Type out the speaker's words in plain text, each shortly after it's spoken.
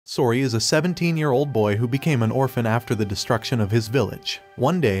Sorey is a 17-year-old boy who became an orphan after the destruction of his village.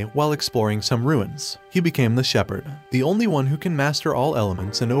 One day, while exploring some ruins, he became the shepherd, the only one who can master all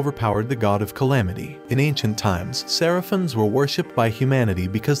elements and overpowered the God of Calamity. In ancient times, seraphims were worshipped by humanity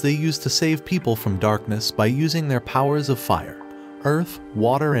because they used to save people from darkness by using their powers of fire, earth,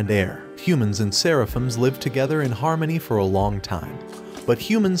 water, and air. Humans and seraphims lived together in harmony for a long time. But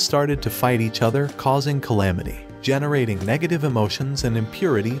humans started to fight each other, causing calamity, generating negative emotions and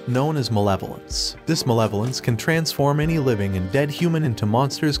impurity known as malevolence. This malevolence can transform any living and dead human into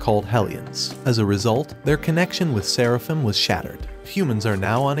monsters called hellions. As a result, their connection with seraphim was shattered. Humans are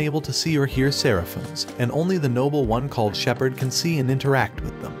now unable to see or hear seraphims, and only the noble one called Shepherd can see and interact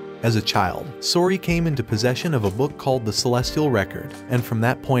with them. As a child, Sorey came into possession of a book called the Celestial Record, and from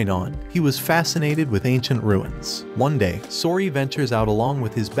that point on, he was fascinated with ancient ruins. One day, Sorey ventures out along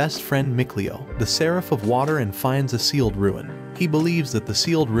with his best friend Mikleo, the Seraph of Water, and finds a sealed ruin. He believes that the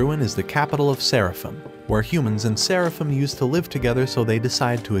sealed ruin is the capital of Seraphim, where humans and seraphim used to live together, so they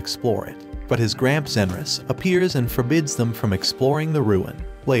decide to explore it. But his Gramp Zenris appears and forbids them from exploring the ruin.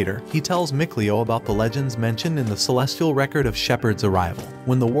 Later, he tells Mikleo about the legends mentioned in the Celestial Record of Shepherd's arrival,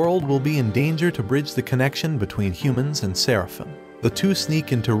 when the world will be in danger, to bridge the connection between humans and seraphim. The two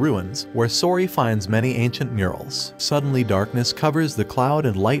sneak into ruins, where Sorey finds many ancient murals. Suddenly darkness covers the cloud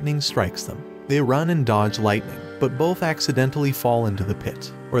and lightning strikes them. They run and dodge lightning, but both accidentally fall into the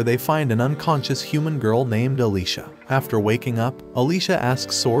pit, where they find an unconscious human girl named Alicia. After waking up, Alicia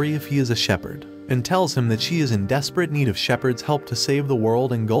asks Sorey if he is a shepherd, and tells him that she is in desperate need of Shepherd's help to save the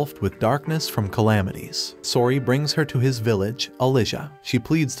world engulfed with darkness from calamities. Sorey brings her to his village, Alicia. She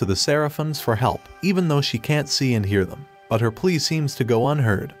pleads to the seraphims for help, even though she can't see and hear them. But her plea seems to go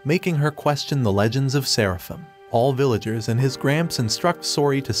unheard, making her question the legends of seraphim. All villagers and his Gramps instruct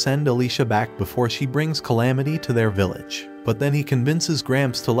Sorey to send Alicia back before she brings calamity to their village. But then he convinces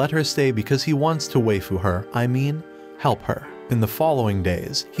Gramps to let her stay because he wants to waifu her, help her. In the following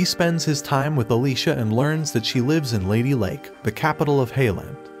days, he spends his time with Alicia and learns that she lives in Lady Lake, the capital of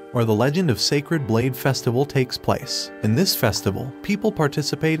Hayland, where the Legend of Sacred Blade Festival takes place. In this festival, people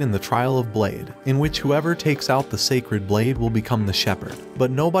participate in the Trial of Blade, in which whoever takes out the sacred blade will become the shepherd,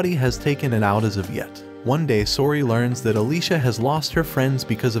 but nobody has taken it out as of yet. One day, Sorey learns that Alicia has lost her friends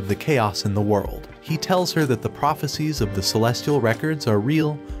because of the chaos in the world. He tells her that the prophecies of the Celestial Records are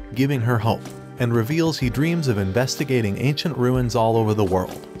real, giving her hope, and reveals he dreams of investigating ancient ruins all over the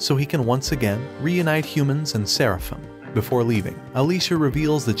world, so he can once again reunite humans and seraphim. Before leaving, Alicia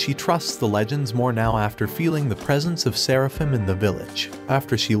reveals that she trusts the legends more now after feeling the presence of seraphim in the village.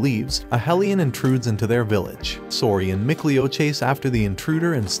 After she leaves, a hellion intrudes into their village. Sorey and Mikleo chase after the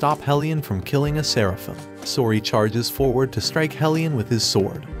intruder and stop Hellion from killing a seraphim. Sorey charges forward to strike Hellion with his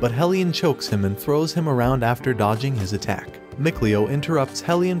sword, but Hellion chokes him and throws him around after dodging his attack. Mikleo interrupts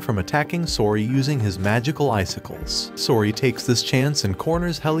Hellion from attacking Sorey using his magical icicles. Sorey takes this chance and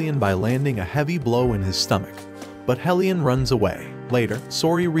corners Hellion by landing a heavy blow in his stomach, but Hellion runs away. Later,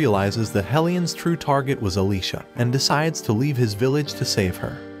 Sorey realizes that Hellion's true target was Alicia, and decides to leave his village to save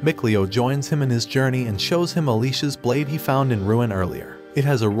her. Mikleo joins him in his journey and shows him Alicia's blade he found in ruin earlier. It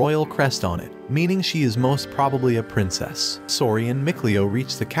has a royal crest on it, meaning she is most probably a princess. Sorey and Mikleo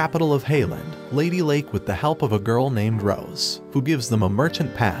reach the capital of Hayland, Lady Lake, with the help of a girl named Rose, who gives them a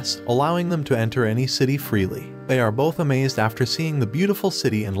merchant pass, allowing them to enter any city freely. They are both amazed after seeing the beautiful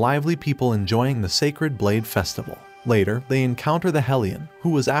city and lively people enjoying the Sacred Blade Festival. Later, they encounter the Hellion,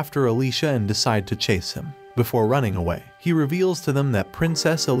 who was after Alicia, and decide to chase him. Before running away, he reveals to them that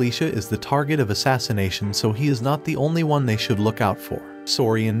Princess Alicia is the target of assassination, so he is not the only one they should look out for.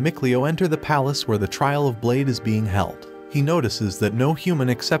 Sorey and Mikleo enter the palace where the Trial of Blade is being held. He notices that no human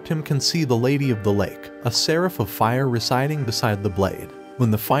except him can see the Lady of the Lake, a seraph of fire residing beside the blade.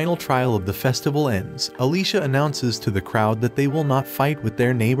 When the final trial of the festival ends, Alicia announces to the crowd that they will not fight with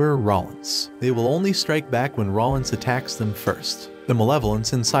their neighbor Rollins. They will only strike back when Rollins attacks them first. The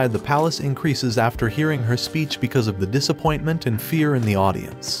malevolence inside the palace increases after hearing her speech because of the disappointment and fear in the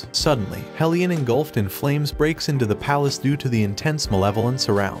audience. Suddenly, Hellion, engulfed in flames, breaks into the palace due to the intense malevolence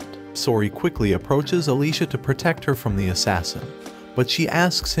around. Sorey quickly approaches Alicia to protect her from the assassin, but she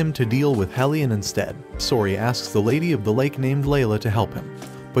asks him to deal with Hellion instead. Sorey asks the Lady of the Lake named Layla to help him,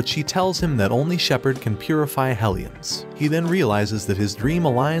 but she tells him that only Shepherd can purify Hellions. He then realizes that his dream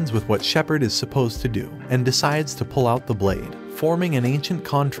aligns with what Shepherd is supposed to do, and decides to pull out the blade. forming an ancient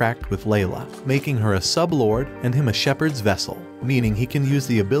contract with Layla, making her a sub-lord and him a shepherd's vessel, meaning he can use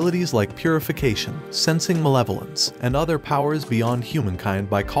the abilities like purification, sensing malevolence, and other powers beyond humankind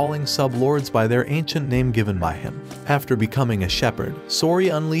by calling sub-lords by their ancient name given by him. After becoming a shepherd, Sorey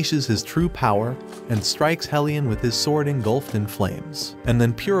unleashes his true power and strikes Hellion with his sword engulfed in flames, and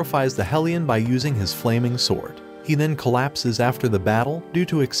then purifies the Hellion by using his flaming sword. He then collapses after the battle due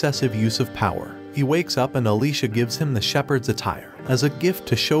to excessive use of power. He wakes up and Alicia gives him the shepherd's attire as a gift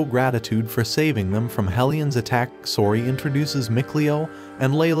to show gratitude for saving them from Hellion's attack. Sorey introduces Mikleo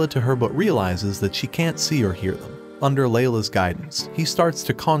and Layla to her but realizes that she can't see or hear them. Under Layla's guidance, he starts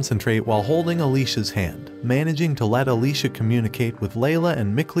to concentrate while holding Alicia's hand, managing to let Alicia communicate with Layla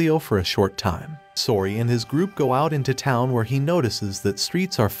and Mikleo for a short time. Sorey and his group go out into town where he notices that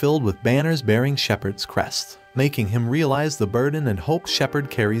streets are filled with banners bearing Shepherd's crest, making him realize the burden and hope Shepherd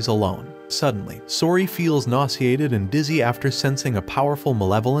carries alone. Suddenly, Sorey feels nauseated and dizzy after sensing a powerful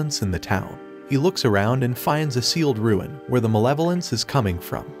malevolence in the town. He looks around and finds a sealed ruin where the malevolence is coming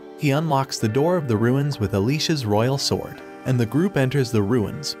from. He unlocks the door of the ruins with Alicia's royal sword, and the group enters the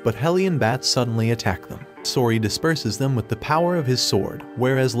ruins, but Hellion bats suddenly attack them. Sorey disperses them with the power of his sword,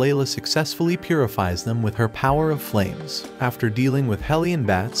 whereas Layla successfully purifies them with her power of flames. After dealing with Hellion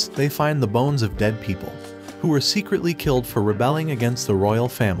bats, they find the bones of dead people, who were secretly killed for rebelling against the royal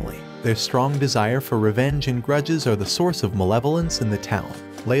family. Their strong desire for revenge and grudges are the source of malevolence in the town.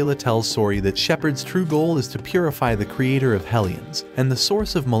 Layla tells Sorey that Shepherd's true goal is to purify the creator of Hellions, and the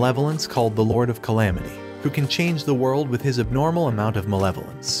source of malevolence called the Lord of Calamity, who can change the world with his abnormal amount of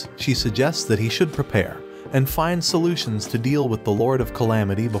malevolence. She suggests that he should prepare and find solutions to deal with the Lord of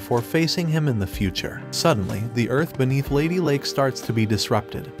Calamity before facing him in the future. Suddenly, the earth beneath Lady Lake starts to be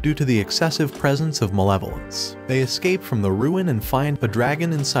disrupted due to the excessive presence of malevolence. They escape from the ruin and find a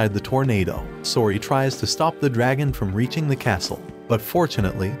dragon inside the tornado. Sorey tries to stop the dragon from reaching the castle, but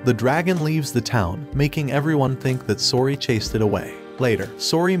fortunately, the dragon leaves the town, making everyone think that Sorey chased it away. Later,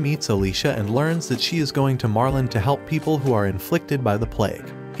 Sorey meets Alicia and learns that she is going to Marlin to help people who are inflicted by the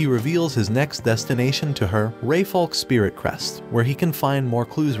plague. He reveals his next destination to her, Rayfolk's Spirit Crest, where he can find more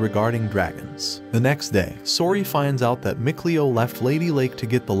clues regarding dragons. The next day, Sorey finds out that Mikleo left Lady Lake to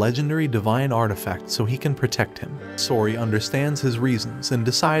get the legendary divine artifact so he can protect him. Sorey understands his reasons and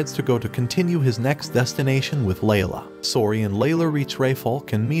decides to go to continue his next destination with Layla. Sorey and Layla reach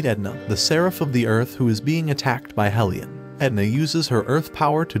Rayfolk and meet Edna, the Seraph of the Earth who is being attacked by Hellion. Edna uses her earth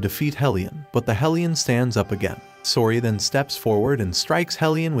power to defeat Hellion, but the Hellion stands up again. Sorey then steps forward and strikes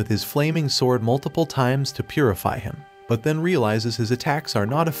Hellion with his flaming sword multiple times to purify him, but then realizes his attacks are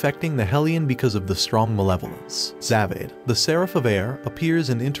not affecting the Hellion because of the strong malevolence. Zavade, the Seraph of Air, appears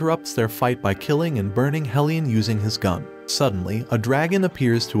and interrupts their fight by killing and burning Hellion using his gun. Suddenly, a dragon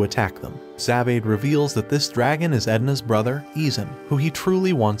appears to attack them. Zavade reveals that this dragon is Edna's brother, Izan, who he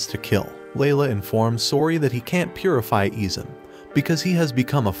truly wants to kill. Layla informs Sorey that he can't purify Izan, because he has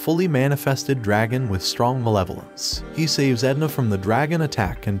become a fully manifested dragon with strong malevolence. He saves Edna from the dragon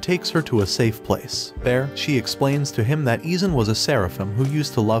attack and takes her to a safe place. There, she explains to him that Izan was a seraphim who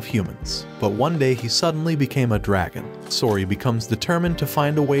used to love humans, but one day he suddenly became a dragon. Sorey becomes determined to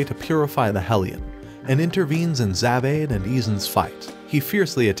find a way to purify the Hellion, and intervenes in Zavade and Izan's fight. He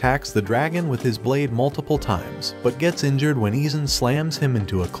fiercely attacks the dragon with his blade multiple times, but gets injured when Izan slams him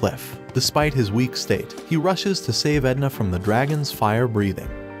into a cliff. Despite his weak state, he rushes to save Edna from the dragon's fire breathing,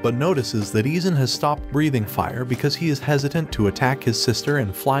 but notices that Izan has stopped breathing fire because he is hesitant to attack his sister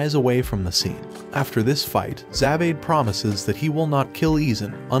and flies away from the scene. After this fight, Zavade promises that he will not kill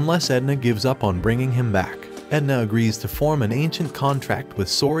Izan unless Edna gives up on bringing him back. Edna agrees to form an ancient contract with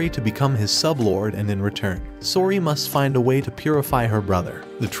Sorey to become his sub-lord, and in return, Sorey must find a way to purify her brother.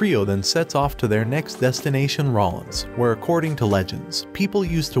 The trio then sets off to their next destination, Rollins, where according to legends, people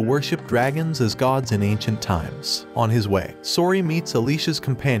used to worship dragons as gods in ancient times. On his way, Sorey meets Alicia's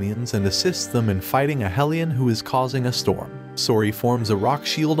companions and assists them in fighting a Hellion who is causing a storm. Sorey forms a rock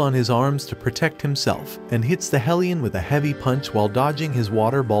shield on his arms to protect himself and hits the Hellion with a heavy punch while dodging his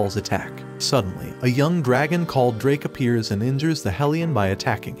water ball's attack. Suddenly, a young dragon called Drake appears and injures the Hellion by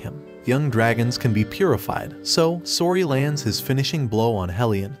attacking him. Young dragons can be purified, so Sorey lands his finishing blow on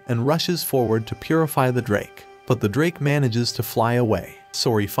Hellion and rushes forward to purify the Drake. But the Drake manages to fly away.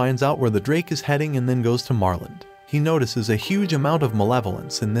 Sorey finds out where the Drake is heading and then goes to Marland. He notices a huge amount of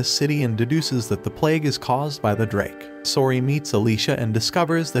malevolence in this city and deduces that the plague is caused by the Drake. Sorey meets Alicia and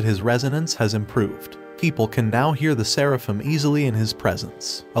discovers that his resonance has improved. People can now hear the seraphim easily in his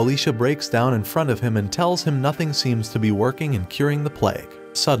presence. Alicia breaks down in front of him and tells him nothing seems to be working in curing the plague.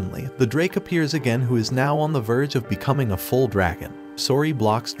 Suddenly, the Drake appears again, who is now on the verge of becoming a full dragon. Sorey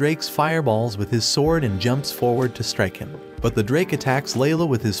blocks Drake's fireballs with his sword and jumps forward to strike him. But the Drake attacks Layla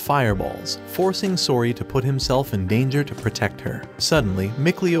with his fireballs, forcing Sorey to put himself in danger to protect her. Suddenly,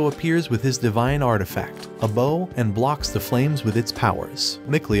 Mikleo appears with his divine artifact, a bow, and blocks the flames with its powers.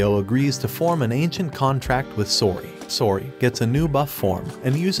 Mikleo agrees to form an ancient contract with Sorey. Sorey gets a new buff form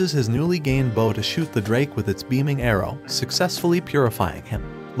and uses his newly gained bow to shoot the Drake with its beaming arrow, successfully purifying him.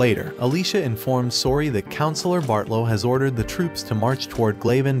 Later, Alicia informs Sorey that Counselor Bartlow has ordered the troops to march toward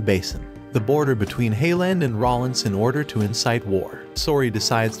Glaven Basin, the border between Hayland and Rollins, in order to incite war. Sorey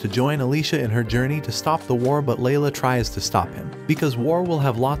decides to join Alicia in her journey to stop the war, but Layla tries to stop him, because war will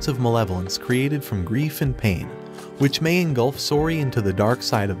have lots of malevolence created from grief and pain, which may engulf Sorey into the dark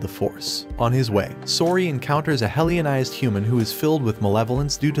side of the Force. On his way, Sorey encounters a Helionized human who is filled with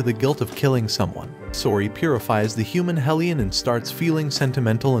malevolence due to the guilt of killing someone. Sorey purifies the human Hellion and starts feeling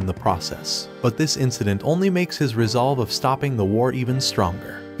sentimental in the process. But this incident only makes his resolve of stopping the war even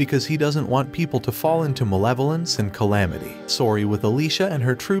stronger, because he doesn't want people to fall into malevolence and calamity. Sorey with Alicia and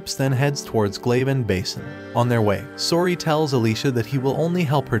her troops then heads towards Glaven Basin. On their way, Sorey tells Alicia that he will only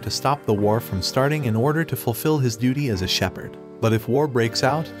help her to stop the war from starting in order to fulfill his duty as a shepherd. But if war breaks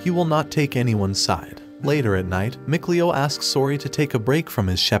out, he will not take anyone's side. Later at night, Mikleo asks Sorey to take a break from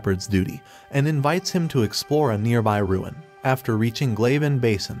his shepherd's duty and invites him to explore a nearby ruin. After reaching Glaven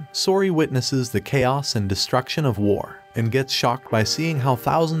Basin, Sorey witnesses the chaos and destruction of war, and gets shocked by seeing how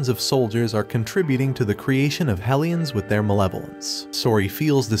thousands of soldiers are contributing to the creation of Hellions with their malevolence. Sorey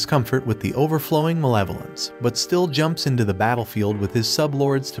feels discomfort with the overflowing malevolence, but still jumps into the battlefield with his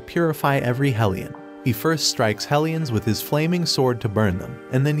sublords to purify every Hellion. He first strikes Hellions with his flaming sword to burn them,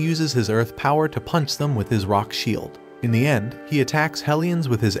 and then uses his earth power to punch them with his rock shield. In the end, he attacks Hellions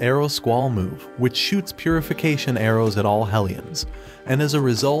with his Arrow Squall move, which shoots purification arrows at all Hellions, and as a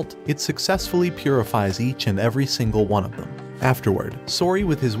result, it successfully purifies each and every single one of them. Afterward, Sorey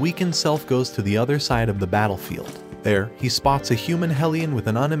with his weakened self goes to the other side of the battlefield. There, he spots a human Hellion with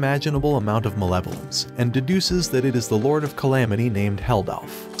an unimaginable amount of malevolence, and deduces that it is the Lord of Calamity named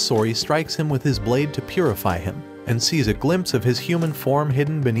Heldalf. Sorey strikes him with his blade to purify him, and sees a glimpse of his human form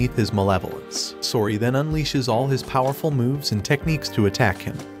hidden beneath his malevolence. Sorey then unleashes all his powerful moves and techniques to attack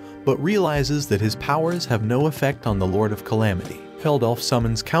him, but realizes that his powers have no effect on the Lord of Calamity. Heldalf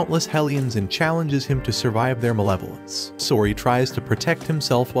summons countless Hellions and challenges him to survive their malevolence. Sorey tries to protect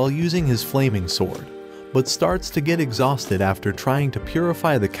himself while using his flaming sword, but starts to get exhausted after trying to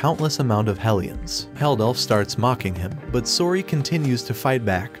purify the countless amount of Hellions. Heldalf starts mocking him, but Sorey continues to fight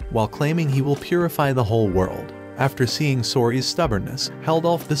back, while claiming he will purify the whole world. After seeing Sorey's stubbornness,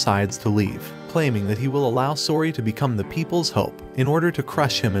 Heldalf decides to leave, claiming that he will allow Sorey to become the people's hope in order to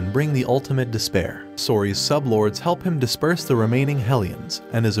crush him and bring the ultimate despair. Sorey's sublords help him disperse the remaining Hellions,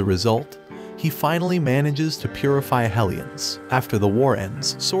 and as a result, he finally manages to purify Hellions. After the war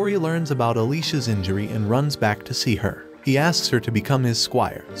ends, Sorey learns about Alicia's injury and runs back to see her. He asks her to become his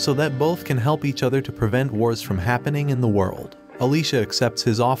squire, so that both can help each other to prevent wars from happening in the world. Alicia accepts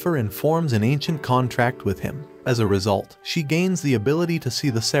his offer and forms an ancient contract with him. As a result, she gains the ability to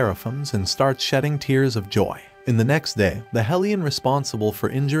see the seraphims and starts shedding tears of joy. In the next day, the Hellion responsible for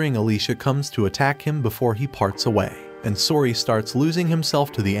injuring Alicia comes to attack him before he parts away, and Sorey starts losing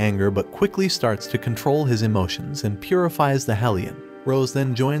himself to the anger but quickly starts to control his emotions and purifies the Hellion. Rose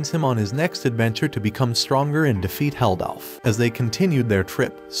then joins him on his next adventure to become stronger and defeat Heldalf. As they continued their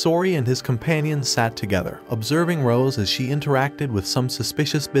trip, Sorey and his companions sat together, observing Rose as she interacted with some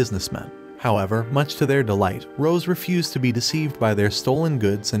suspicious businessmen. However, much to their delight, Rose refused to be deceived by their stolen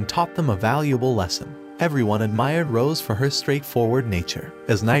goods and taught them a valuable lesson. Everyone admired Rose for her straightforward nature.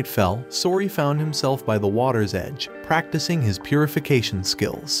 As night fell, Sorey found himself by the water's edge, practicing his purification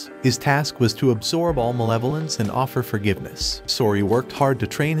skills. His task was to absorb all malevolence and offer forgiveness. Sorey worked hard to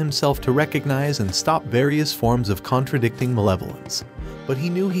train himself to recognize and stop various forms of contradicting malevolence, but he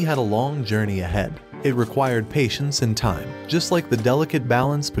knew he had a long journey ahead. It required patience and time, just like the delicate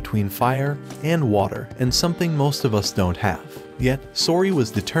balance between fire and water, and something most of us don't have. Yet, Sorey was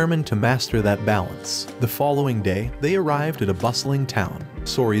determined to master that balance. The following day, they arrived at a bustling town.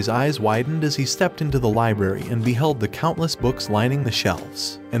 Sorey's eyes widened as he stepped into the library and beheld the countless books lining the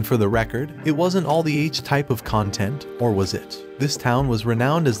shelves. And for the record, it wasn't all the H type of content, or was it? This town was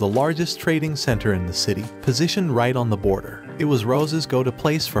renowned as the largest trading center in the city, positioned right on the border. It was Rose's go-to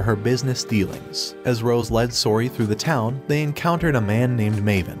place for her business dealings. As Rose led Sorey through the town, they encountered a man named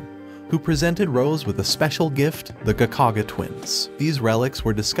Maven, who presented Rose with a special gift, the Gakaga twins. These relics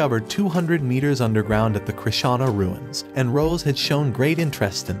were discovered 200 meters underground at the Krishana ruins, and Rose had shown great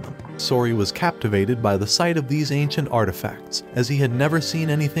interest in them. Sorey was captivated by the sight of these ancient artifacts, as he had never seen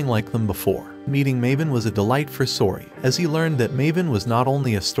anything like them before. Meeting Maven was a delight for Sorey, as he learned that Maven was not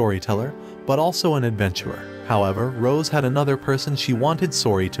only a storyteller, but also an adventurer. However, Rose had another person she wanted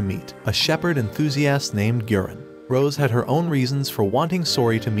Sorey to meet, a shepherd enthusiast named Guren. Rose had her own reasons for wanting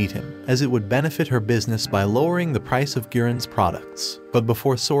Sorey to meet him, as it would benefit her business by lowering the price of Guren's products. But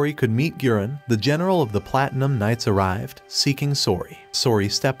before Sorey could meet Guren, the general of the Platinum Knights arrived, seeking Sorey. Sorey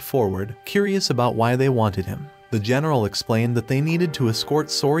stepped forward, curious about why they wanted him. The general explained that they needed to escort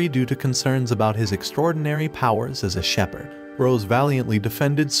Sorey due to concerns about his extraordinary powers as a shepherd. Rose valiantly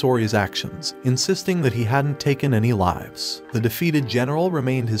defended Sorey's actions, insisting that he hadn't taken any lives. The defeated general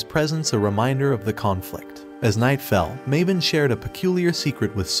remained his presence a reminder of the conflict. As night fell, Maven shared a peculiar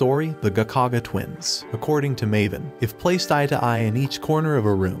secret with Sorey, the Gakaga twins. According to Maven, if placed eye to eye in each corner of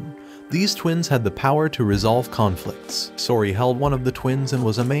a room, these twins had the power to resolve conflicts. Sorey held one of the twins and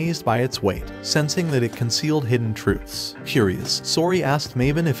was amazed by its weight, sensing that it concealed hidden truths. Curious, Sorey asked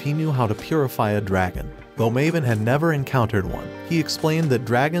Maven if he knew how to purify a dragon. Though Maven had never encountered one, he explained that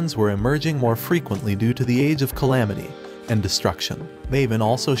dragons were emerging more frequently due to the age of calamity and destruction. Maven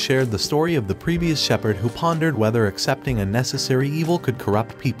also shared the story of the previous shepherd who pondered whether accepting a necessary evil could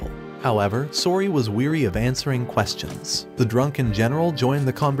corrupt people. However, Sorey was weary of answering questions. The drunken general joined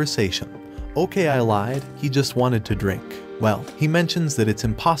the conversation. "Okay, I lied, he just wanted to drink." Well, he mentions that it's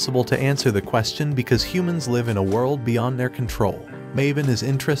impossible to answer the question because humans live in a world beyond their control. Maven is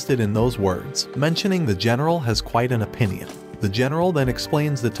interested in those words, mentioning the general has quite an opinion. The general then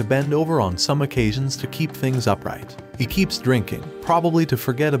explains that to bend over on some occasions to keep things upright. He keeps drinking, probably to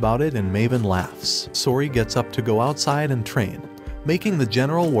forget about it, and Maven laughs. Sorey gets up to go outside and train, making the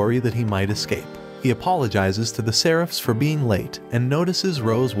general worry that he might escape. He apologizes to the Seraphs for being late and notices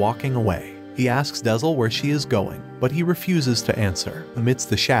Rose walking away. He asks Dezel where she is going, but he refuses to answer. Amidst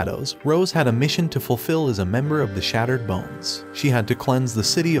the shadows, Rose had a mission to fulfill as a member of the Shattered Bones. She had to cleanse the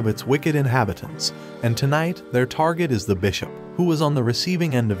city of its wicked inhabitants, and tonight their target is the bishop, who was on the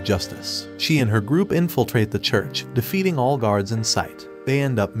receiving end of justice. She and her group infiltrate the church, defeating all guards in sight. They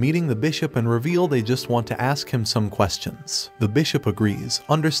end up meeting the bishop and reveal they just want to ask him some questions. The bishop agrees,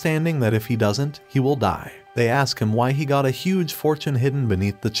 understanding that if he doesn't, he will die. They ask him why he got a huge fortune hidden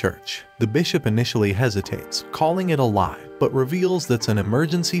beneath the church. The bishop initially hesitates, calling it a lie, but reveals that's an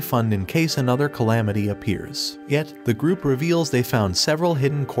emergency fund in case another calamity appears. Yet, the group reveals they found several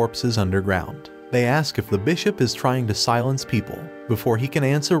hidden corpses underground. They ask if the bishop is trying to silence people. Before he can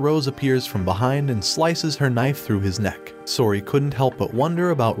answer, Rose appears from behind and slices her knife through his neck. Sorey couldn't help but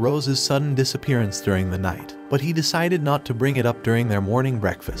wonder about Rose's sudden disappearance during the night, but he decided not to bring it up during their morning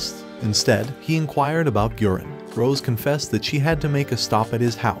breakfast. Instead, he inquired about Guren. Rose confessed that she had to make a stop at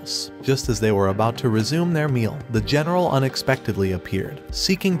his house. Just as they were about to resume their meal, the general unexpectedly appeared,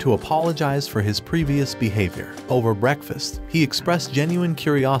 seeking to apologize for his previous behavior. Over breakfast, he expressed genuine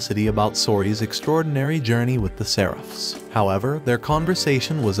curiosity about Sorey's extraordinary journey with the Seraphs. However, their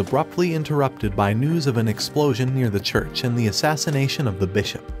conversation was abruptly interrupted by news of an explosion near the church and the assassination of the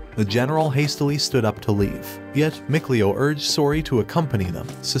bishop. The general hastily stood up to leave. Yet, Mikleo urged Sorey to accompany them,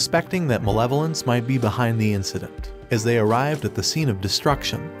 suspecting that malevolence might be behind the incident. As they arrived at the scene of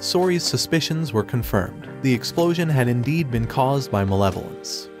destruction, Sorey's suspicions were confirmed. The explosion had indeed been caused by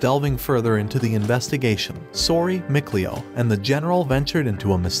malevolence. Delving further into the investigation, Sorey, Mikleo, and the general ventured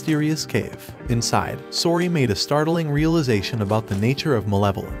into a mysterious cave. Inside, Sorey made a startling realization about the nature of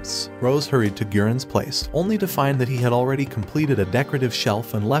malevolence. Rose hurried to Guren's place, only to find that he had already completed a decorative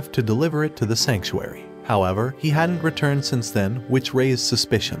shelf and left to deliver it to the sanctuary. However, he hadn't returned since then, which raised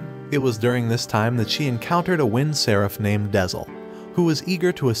suspicion. It was during this time that she encountered a wind seraph named Dezel, who was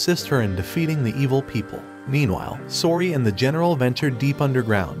eager to assist her in defeating the evil people. Meanwhile, Sorey and the general ventured deep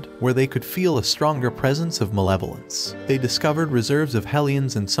underground, where they could feel a stronger presence of malevolence. They discovered reserves of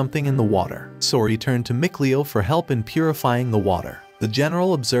Hellions and something in the water. Sorey turned to Mikleo for help in purifying the water. The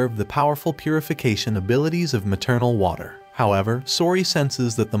general observed the powerful purification abilities of maternal water. However, Sorey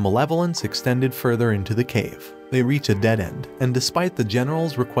senses that the malevolence extended further into the cave. They reach a dead end, and despite the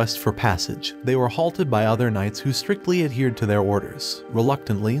general's request for passage, they were halted by other knights who strictly adhered to their orders.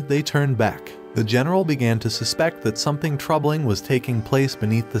 Reluctantly, they turned back. The general began to suspect that something troubling was taking place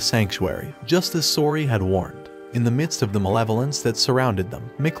beneath the sanctuary, just as Sorey had warned. In the midst of the malevolence that surrounded them,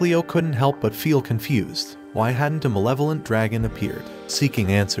 Mikleo couldn't help but feel confused. Why hadn't a malevolent dragon appeared?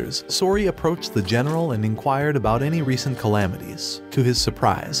 Seeking answers, Sorey approached the general and inquired about any recent calamities. To his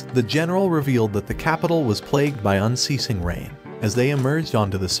surprise, the general revealed that the capital was plagued by unceasing rain. As they emerged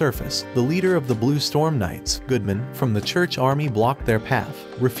onto the surface, the leader of the Blue Storm Knights, Goodman, from the church army blocked their path,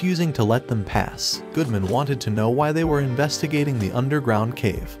 refusing to let them pass. Goodman wanted to know why they were investigating the underground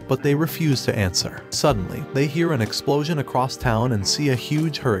cave, but they refused to answer. Suddenly, they hear an explosion across town and see a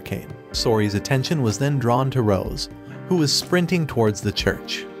huge hurricane. Sorey's attention was then drawn to Rose, who was sprinting towards the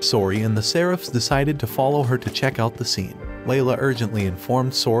church. Sorey and the Seraphs decided to follow her to check out the scene. Layla urgently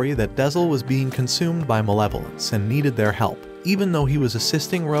informed Sorey that Dezel was being consumed by malevolence and needed their help, even though he was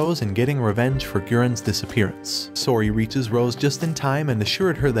assisting Rose in getting revenge for Guren's disappearance. Sorey reaches Rose just in time and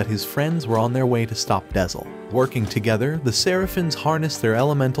assured her that his friends were on their way to stop Dezel. Working together, the Seraphins harnessed their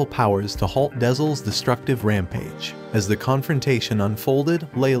elemental powers to halt Dezel's destructive rampage. As the confrontation unfolded,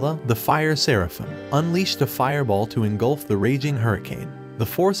 Layla, the Fire Seraphim, unleashed a fireball to engulf the raging hurricane. The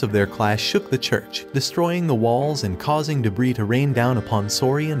force of their clash shook the church, destroying the walls and causing debris to rain down upon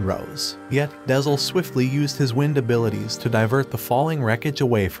Sorey and Rose. Yet, Dezel swiftly used his wind abilities to divert the falling wreckage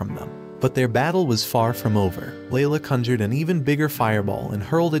away from them. But their battle was far from over. Layla conjured an even bigger fireball and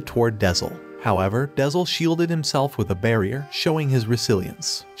hurled it toward Dezel. However, Dezel shielded himself with a barrier, showing his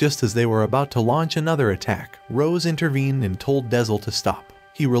resilience. Just as they were about to launch another attack, Rose intervened and told Dezel to stop.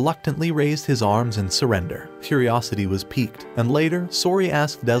 He reluctantly raised his arms in surrender. Curiosity was piqued, and later, Sorey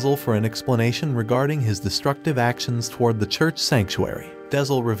asked Dezel for an explanation regarding his destructive actions toward the church sanctuary.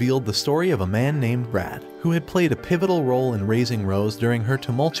 Dezel revealed the story of a man named Brad, who had played a pivotal role in raising Rose during her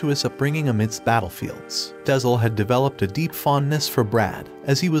tumultuous upbringing amidst battlefields. Dezel had developed a deep fondness for Brad,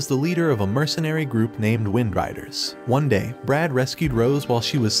 as he was the leader of a mercenary group named Windriders. One day, Brad rescued Rose while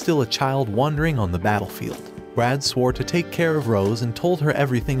she was still a child wandering on the battlefield. Brad swore to take care of Rose and told her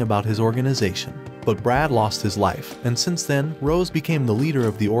everything about his organization. But Brad lost his life, and since then, Rose became the leader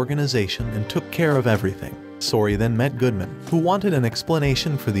of the organization and took care of everything. Sorey then met Goodman, who wanted an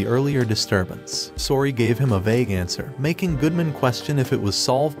explanation for the earlier disturbance. Sorey gave him a vague answer, making Goodman question if it was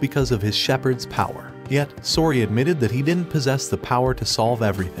solved because of his shepherd's power. Yet, Sorey admitted that he didn't possess the power to solve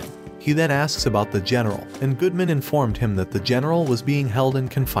everything. He then asks about the general, and Goodman informed him that the general was being held in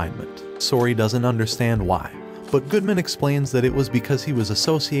confinement. Sorey doesn't understand why, but Goodman explains that it was because he was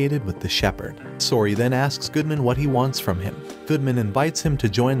associated with the shepherd. Sorey then asks Goodman what he wants from him. Goodman invites him to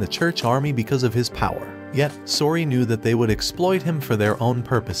join the church army because of his power. Yet, Sorey knew that they would exploit him for their own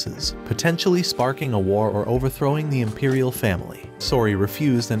purposes, potentially sparking a war or overthrowing the imperial family. Sorey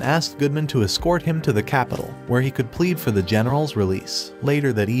refused and asked Goodman to escort him to the capital, where he could plead for the general's release.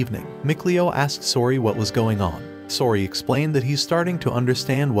 Later that evening, Mikleo asked Sorey what was going on. Sorey explained that he's starting to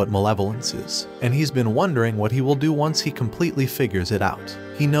understand what malevolence is, and he's been wondering what he will do once he completely figures it out.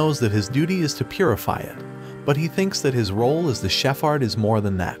 He knows that his duty is to purify it, but he thinks that his role as the Shepherd is more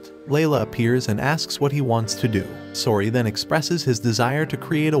than that. Layla appears and asks what he wants to do. Sorey then expresses his desire to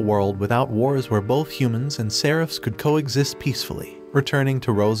create a world without wars where both humans and seraphs could coexist peacefully. Returning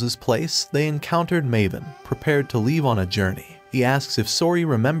to Rose's place, they encountered Maven, prepared to leave on a journey. He asks if Sorey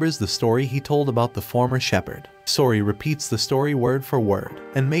remembers the story he told about the former shepherd. Sorey repeats the story word for word,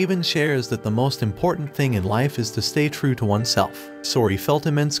 and Maven shares that the most important thing in life is to stay true to oneself. Sorey felt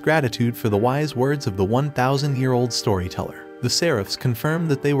immense gratitude for the wise words of the 1,000-year-old storyteller. The Seraphs confirmed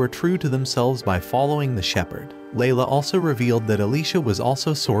that they were true to themselves by following the shepherd. Layla also revealed that Alicia was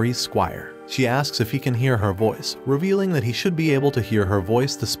also Sorey's squire. She asks if he can hear her voice, revealing that he should be able to hear her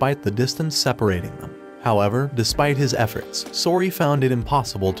voice despite the distance separating them. However, despite his efforts, Sorey found it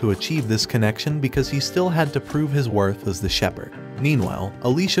impossible to achieve this connection because he still had to prove his worth as the shepherd. Meanwhile,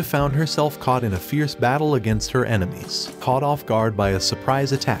 Alicia found herself caught in a fierce battle against her enemies. Caught off guard by a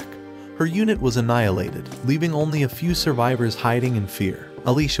surprise attack, her unit was annihilated, leaving only a few survivors hiding in fear.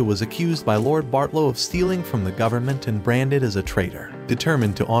 Alicia was accused by Lord Bartlow of stealing from the government and branded as a traitor.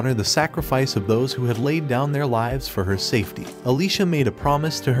 Determined to honor the sacrifice of those who had laid down their lives for her safety, Alicia made a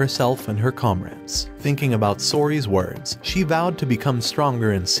promise to herself and her comrades. Thinking about Sorey's words, she vowed to become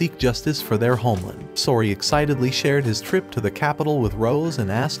stronger and seek justice for their homeland. Sorey excitedly shared his trip to the capital with Rose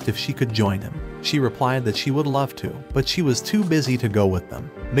and asked if she could join him. She replied that she would love to, but she was too busy to go with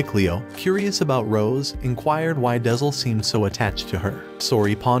them. Mikleo, curious about Rose, inquired why Dezel seemed so attached to her.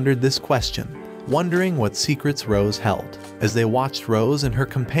 Sorey pondered this question, wondering what secrets Rose held. As they watched Rose and her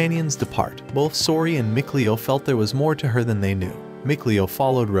companions depart, both Sorey and Mikleo felt there was more to her than they knew. Mikleo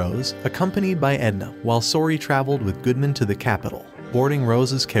followed Rose, accompanied by Edna, while Sorey traveled with Goodman to the capital. Boarding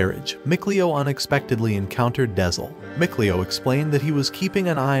Rose's carriage, Mikleo unexpectedly encountered Dezel. Mikleo explained that he was keeping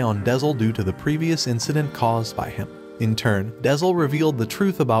an eye on Dezel due to the previous incident caused by him. In turn, Dezel revealed the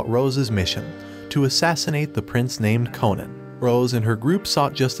truth about Rose's mission, to assassinate the prince named Conan. Rose and her group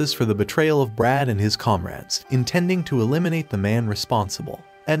sought justice for the betrayal of Brad and his comrades, intending to eliminate the man responsible.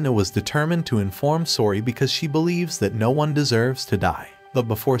 Edna was determined to inform Sorey because she believes that no one deserves to die. But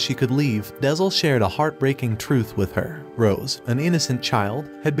before she could leave, Dezel shared a heartbreaking truth with her. Rose, an innocent child,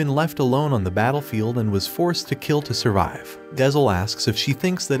 had been left alone on the battlefield and was forced to kill to survive. Dezel asks if she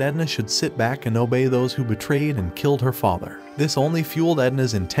thinks that Edna should sit back and obey those who betrayed and killed her father. This only fueled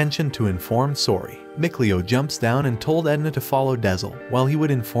Edna's intention to inform Sorey. Mikleo jumps down and told Edna to follow Dezel, while he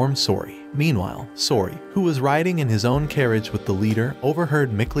would inform Sorey. Meanwhile, Sorey, who was riding in his own carriage with the leader,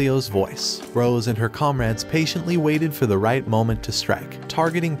 overheard Mikleo's voice. Rose and her comrades patiently waited for the right moment to strike,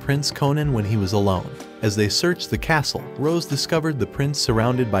 targeting Prince Conan when he was alone. As they searched the castle, Rose discovered the prince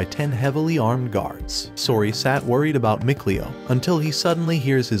surrounded by 10 heavily armed guards. Sorey sat worried about Mikleo until he suddenly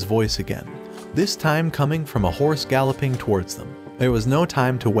hears his voice again, this time coming from a horse galloping towards them. There was no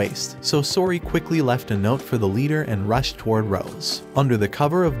time to waste, so Sorey quickly left a note for the leader and rushed toward Rose. Under the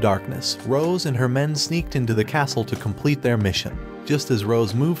cover of darkness, Rose and her men sneaked into the castle to complete their mission. Just as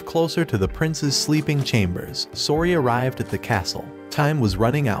Rose moved closer to the prince's sleeping chambers, Sorey arrived at the castle. Time was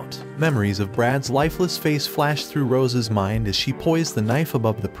running out. Memories of Brad's lifeless face flashed through Rose's mind as she poised the knife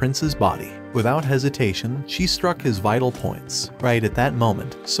above the prince's body. Without hesitation, she struck his vital points. Right at that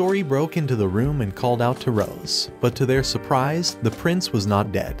moment, Sorey broke into the room and called out to Rose. But to their surprise, the prince was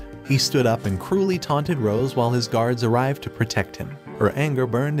not dead. He stood up and cruelly taunted Rose while his guards arrived to protect him. Her anger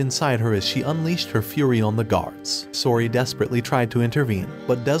burned inside her as she unleashed her fury on the guards. Sorey desperately tried to intervene,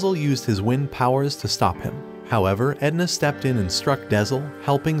 but Dezel used his wind powers to stop him. However, Edna stepped in and struck Dezel,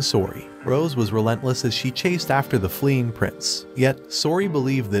 helping Sorey. Rose was relentless as she chased after the fleeing prince. Yet, Sorey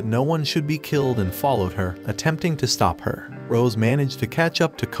believed that no one should be killed and followed her, attempting to stop her. Rose managed to catch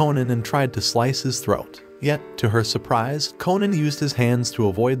up to Conan and tried to slice his throat. Yet, to her surprise, Conan used his hands to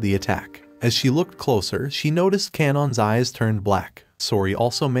avoid the attack. As she looked closer, she noticed Canon's eyes turned black. Sorey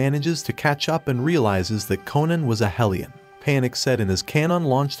also manages to catch up and realizes that Conan was a Hellion. Panic set in as Canon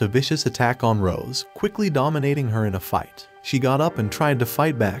launched a vicious attack on Rose, quickly dominating her in a fight. She got up and tried to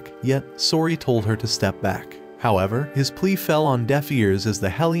fight back, yet Sorey told her to step back. However, his plea fell on deaf ears as the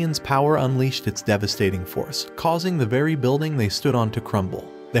Hellion's power unleashed its devastating force, causing the very building they stood on to crumble.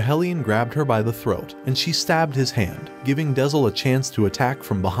 The Hellion grabbed her by the throat, and she stabbed his hand, giving Dezel a chance to attack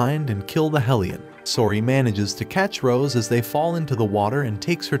from behind and kill the Hellion. Sorey manages to catch Rose as they fall into the water and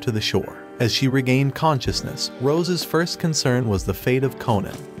takes her to the shore. As she regained consciousness, Rose's first concern was the fate of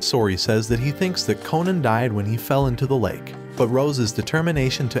Conan. Sorey says that he thinks that Conan died when he fell into the lake, but Rose's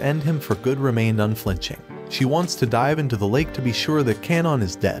determination to end him for good remained unflinching. She wants to dive into the lake to be sure that Canon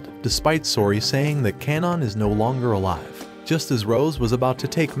is dead, despite Sorey saying that Canon is no longer alive. Just as Rose was about to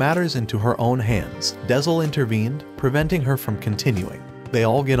take matters into her own hands, Dezel intervened, preventing her from continuing. They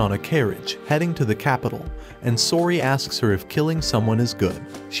all get on a carriage, heading to the capital, and Sorey asks her if killing someone is good.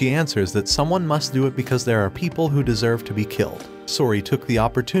 She answers that someone must do it because there are people who deserve to be killed. Sorey took the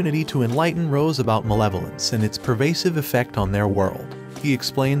opportunity to enlighten Rose about malevolence and its pervasive effect on their world. He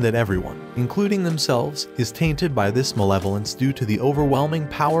explained that everyone, including themselves, is tainted by this malevolence due to the overwhelming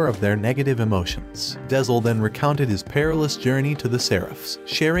power of their negative emotions. Dezel then recounted his perilous journey to the Seraphs,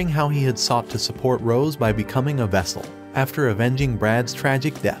 sharing how he had sought to support Rose by becoming a vessel. After avenging Brad's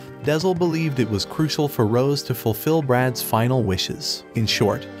tragic death, Dezel believed it was crucial for Rose to fulfill Brad's final wishes. In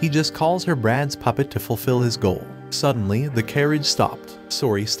short, he just calls her Brad's puppet to fulfill his goal. Suddenly, the carriage stopped.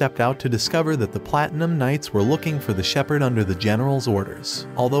 Sorey stepped out to discover that the Platinum Knights were looking for the shepherd under the general's orders.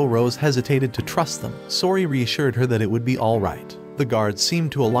 Although Rose hesitated to trust them, Sorey reassured her that it would be all right. The guards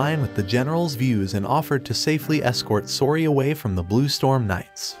seemed to align with the general's views and offered to safely escort Sorey away from the Blue Storm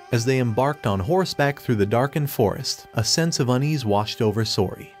Knights. As they embarked on horseback through the darkened forest, a sense of unease washed over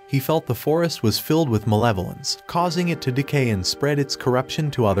Sorey. He felt the forest was filled with malevolence, causing it to decay and spread its corruption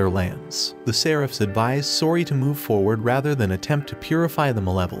to other lands. The Seraphs advised Sorey to move forward rather than attempt to purify the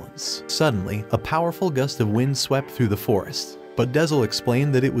malevolence. Suddenly, a powerful gust of wind swept through the forest. But Dezel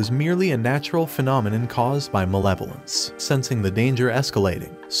explained that it was merely a natural phenomenon caused by malevolence. Sensing the danger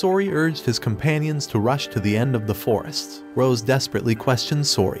escalating, Sorey urged his companions to rush to the end of the forest. Rose desperately questioned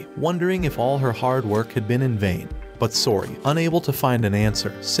Sorey, wondering if all her hard work had been in vain. But Sorey, unable to find an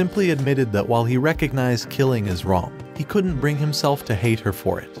answer, simply admitted that while he recognized killing as wrong, he couldn't bring himself to hate her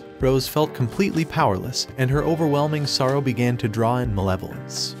for it. Rose felt completely powerless, and her overwhelming sorrow began to draw in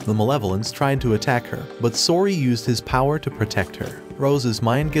malevolence. The malevolence tried to attack her, but Sorey used his power to protect her. Rose's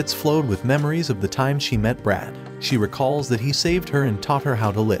mind gets flowed with memories of the time she met Brad. She recalls that he saved her and taught her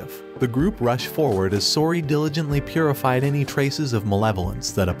how to live. The group rushed forward as Sorey diligently purified any traces of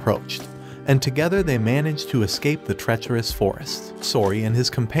malevolence that approached, and together they managed to escape the treacherous forest. Sorey and his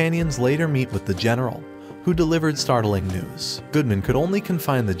companions later meet with the general, who delivered startling news. Goodman could only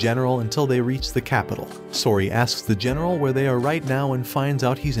confine the general until they reached the capital. Sorey asks the general where they are right now and finds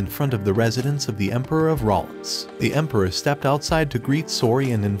out he's in front of the residence of the Emperor of Rollins. The Emperor stepped outside to greet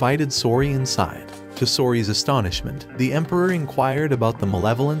Sorey and invited Sorey inside. To Sorey's astonishment, the Emperor inquired about the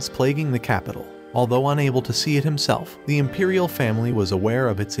malevolence plaguing the capital. Although unable to see it himself, the imperial family was aware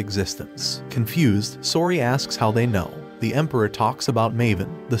of its existence. Confused, Sorey asks how they know. The Emperor talks about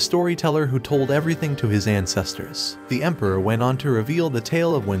Maven, the storyteller who told everything to his ancestors. The Emperor went on to reveal the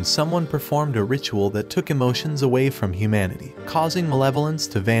tale of when someone performed a ritual that took emotions away from humanity, causing malevolence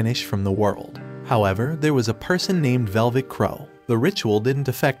to vanish from the world. However, there was a person named Velvet Crow. The ritual didn't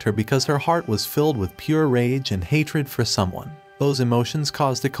affect her because her heart was filled with pure rage and hatred for someone. Those emotions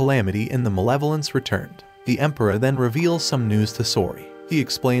caused a calamity and the malevolence returned. The Emperor then reveals some news to Sorey. He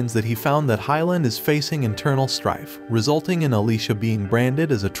explains that he found that Highland is facing internal strife, resulting in Alicia being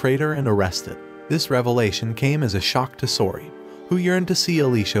branded as a traitor and arrested. This revelation came as a shock to Sorey, who yearned to see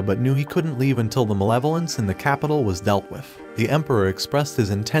Alicia but knew he couldn't leave until the malevolence in the capital was dealt with. The Emperor expressed his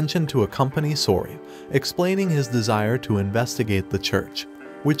intention to accompany Sorey, explaining his desire to investigate the church,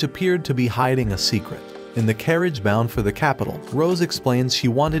 which appeared to be hiding a secret. In the carriage bound for the capital, Rose explains she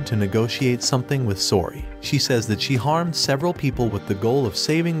wanted to negotiate something with Sorey. She says that she harmed several people with the goal of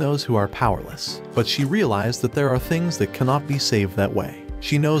saving those who are powerless, but she realized that there are things that cannot be saved that way.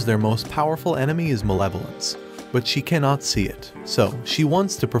 She knows their most powerful enemy is malevolence, but she cannot see it. So, she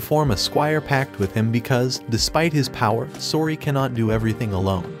wants to perform a squire pact with him because, despite his power, Sorey cannot do everything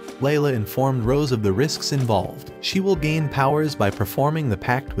alone. Layla informed Rose of the risks involved. She will gain powers by performing the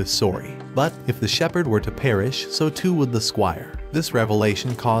pact with Sorey. But, if the shepherd were to perish, so too would the squire. This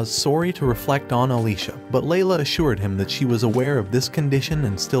revelation caused Sorey to reflect on Alicia, but Layla assured him that she was aware of this condition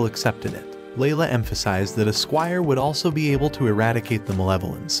and still accepted it. Layla emphasized that a squire would also be able to eradicate the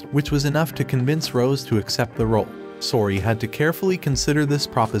malevolence, which was enough to convince Rose to accept the role. Sorey had to carefully consider this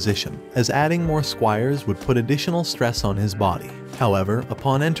proposition, as adding more squires would put additional stress on his body. However,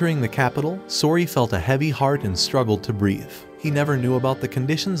 upon entering the capital, Sorey felt a heavy heart and struggled to breathe. He never knew about the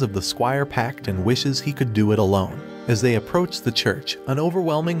conditions of the Squire Pact and wishes he could do it alone. As they approached the church, an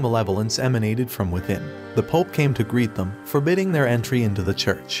overwhelming malevolence emanated from within. The Pope came to greet them, forbidding their entry into the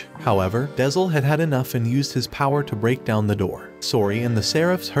church. However, Dezel had had enough and used his power to break down the door. Sorey and the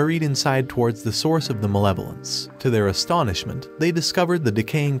Seraphs hurried inside towards the source of the malevolence. To their astonishment, they discovered the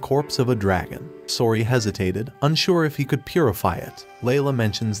decaying corpse of a dragon. Sorey hesitated, unsure if he could purify it. Layla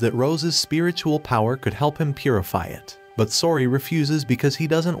mentions that Rose's spiritual power could help him purify it. But Sorey refuses because he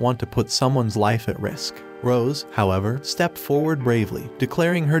doesn't want to put someone's life at risk. Rose, however, stepped forward bravely,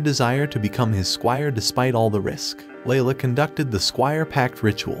 declaring her desire to become his squire despite all the risk. Layla conducted the Squire Pact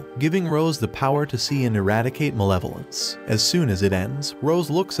ritual, giving Rose the power to see and eradicate malevolence. As soon as it ends, Rose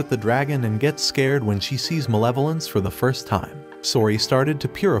looks at the dragon and gets scared when she sees malevolence for the first time. Sorey started to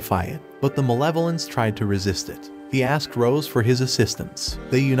purify it, but the malevolence tried to resist it. He asked Rose for his assistance.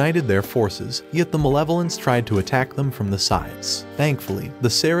 They united their forces, yet the malevolence tried to attack them from the sides. Thankfully, the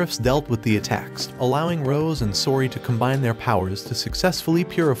Seraphs dealt with the attacks, allowing Rose and Sorey to combine their powers to successfully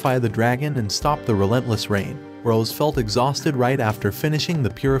purify the dragon and stop the relentless rain. Rose felt exhausted right after finishing the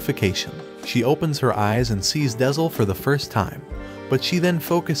purification. She opens her eyes and sees Dezel for the first time, but she then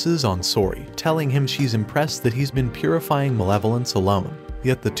focuses on Sorey, telling him she's impressed that he's been purifying malevolence alone.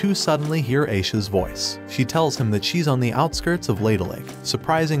 Yet the two suddenly hear Aisha's voice. She tells him that she's on the outskirts of Ladylake,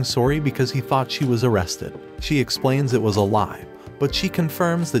 surprising Sorey because he thought she was arrested. She explains it was a lie, but she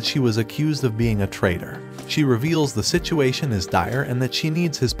confirms that she was accused of being a traitor. She reveals the situation is dire and that she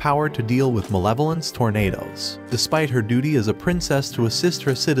needs his power to deal with malevolence tornadoes. Despite her duty as a princess to assist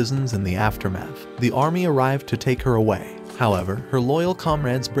her citizens in the aftermath, the army arrived to take her away. However, her loyal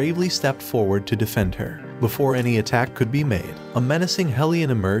comrades bravely stepped forward to defend her. Before any attack could be made, a menacing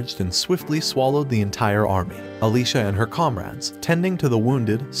Hellion emerged and swiftly swallowed the entire army. Alicia and her comrades, tending to the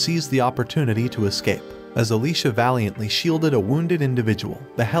wounded, seized the opportunity to escape. As Alicia valiantly shielded a wounded individual,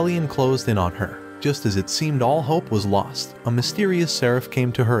 the Hellion closed in on her. Just as it seemed all hope was lost, a mysterious seraph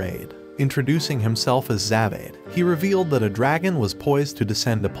came to her aid. Introducing himself as Zavade, he revealed that a dragon was poised to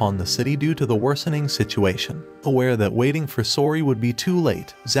descend upon the city due to the worsening situation. Aware that waiting for Sorey would be too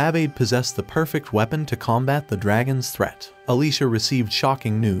late, Zavade possessed the perfect weapon to combat the dragon's threat. Alicia received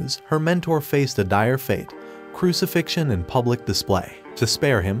shocking news. Her mentor faced a dire fate: crucifixion and public display. To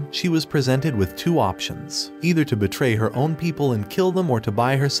spare him, she was presented with two options: either to betray her own people and kill them, or to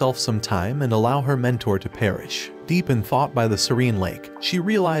buy herself some time and allow her mentor to perish. Deep in thought by the serene lake, she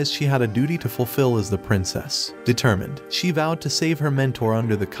realized she had a duty to fulfill as the princess. Determined, she vowed to save her mentor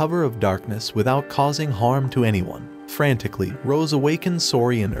under the cover of darkness without causing harm to anyone. Frantically, Rose awakened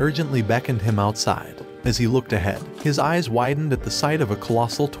Sorey and urgently beckoned him outside. As he looked ahead, his eyes widened at the sight of a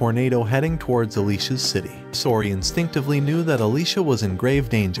colossal tornado heading towards Alicia's city. Sorey instinctively knew that Alicia was in grave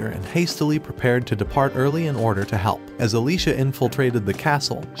danger and hastily prepared to depart early in order to help. As Alicia infiltrated the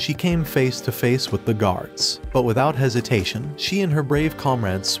castle, she came face to face with the guards. But without hesitation, she and her brave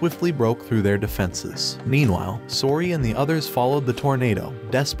comrades swiftly broke through their defenses. Meanwhile, Sorey and the others followed the tornado,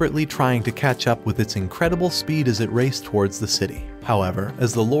 desperately trying to catch up with its incredible speed as it raced towards the city. However,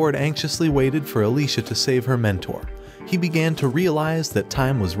 as the Lord anxiously waited for Alicia to save her mentor, he began to realize that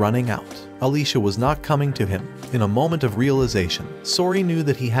time was running out. Alicia was not coming to him. In a moment of realization, Sorey knew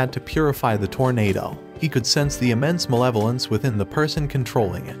that he had to purify the tornado. He could sense the immense malevolence within the person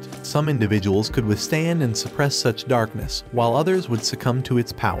controlling it. Some individuals could withstand and suppress such darkness, while others would succumb to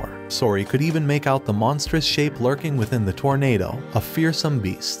its power. Sorey could even make out the monstrous shape lurking within the tornado, a fearsome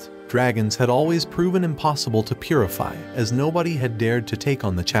beast. Dragons had always proven impossible to purify, as nobody had dared to take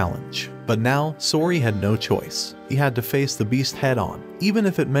on the challenge. But now, Sorey had no choice. He had to face the beast head-on, even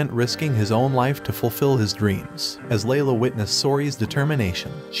if it meant risking his own life to fulfill his dreams. As Layla witnessed Sorey's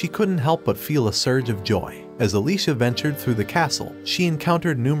determination, she couldn't help but feel a surge of joy. As Alicia ventured through the castle, she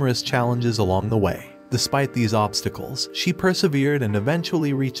encountered numerous challenges along the way. Despite these obstacles, she persevered and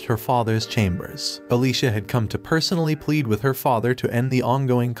eventually reached her father's chambers. Alicia had come to personally plead with her father to end the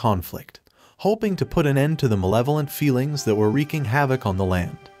ongoing conflict, hoping to put an end to the malevolent feelings that were wreaking havoc on the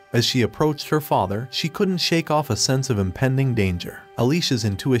land. As she approached her father, she couldn't shake off a sense of impending danger. Alicia's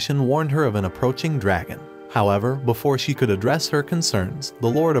intuition warned her of an approaching dragon. However, before she could address her concerns, the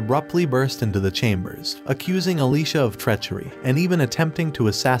Lord abruptly burst into the chambers, accusing Alicia of treachery and even attempting to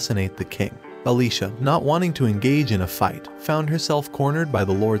assassinate the king. Alicia, not wanting to engage in a fight, found herself cornered by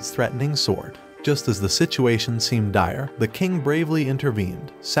the Lord's threatening sword. Just as the situation seemed dire, the king bravely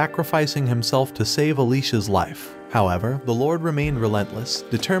intervened, sacrificing himself to save Alicia's life. However, the Lord remained relentless,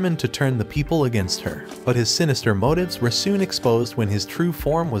 determined to turn the people against her. But his sinister motives were soon exposed when his true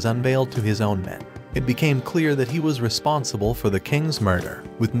form was unveiled to his own men. It became clear that he was responsible for the king's murder.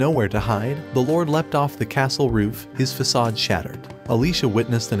 With nowhere to hide, the Lord leapt off the castle roof, his facade shattered. Alicia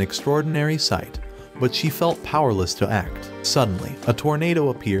witnessed an extraordinary sight, but she felt powerless to act. Suddenly, a tornado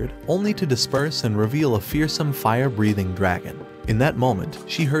appeared, only to disperse and reveal a fearsome fire-breathing dragon. In that moment,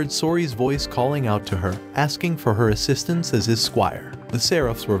 she heard Sorey's voice calling out to her, asking for her assistance as his squire. The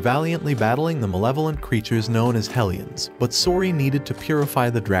Seraphs were valiantly battling the malevolent creatures known as Hellions, but Sorey needed to purify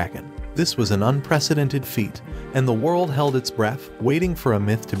the dragon. This was an unprecedented feat, and the world held its breath, waiting for a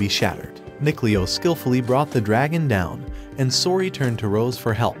myth to be shattered. Nicleo skillfully brought the dragon down, and Sorey turned to Rose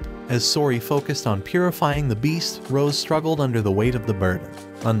for help. As Sorey focused on purifying the beast, Rose struggled under the weight of the burden.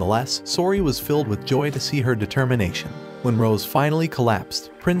 Nonetheless, Sorey was filled with joy to see her determination. When Rose finally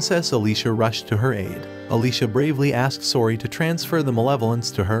collapsed, Princess Alicia rushed to her aid. Alicia bravely asked Sorey to transfer the malevolence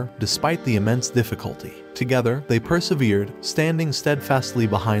to her, despite the immense difficulty. Together, they persevered, standing steadfastly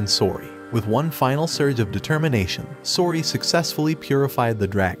behind Sorey. With one final surge of determination, Sorey successfully purified the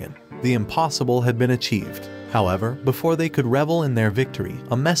dragon. The impossible had been achieved. However, before they could revel in their victory,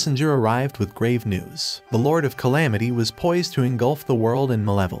 a messenger arrived with grave news. The Lord of Calamity was poised to engulf the world in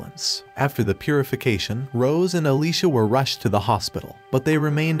malevolence. After the purification, Rose and Alicia were rushed to the hospital, but they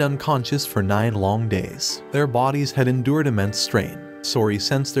remained unconscious for 9 long days. Their bodies had endured immense strain. Sorey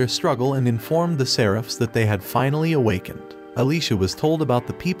sensed their struggle and informed the Seraphs that they had finally awakened. Alicia was told about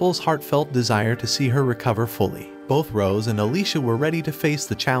the people's heartfelt desire to see her recover fully. Both Rose and Alicia were ready to face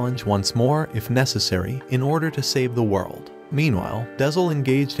the challenge once more, if necessary, in order to save the world. Meanwhile, Dezel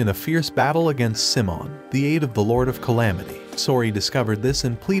engaged in a fierce battle against Simon, the aid of the Lord of Calamity. Sorey discovered this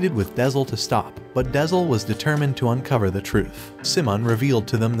and pleaded with Dezel to stop, but Dezel was determined to uncover the truth. Simon revealed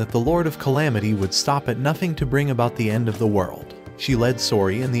to them that the Lord of Calamity would stop at nothing to bring about the end of the world. She led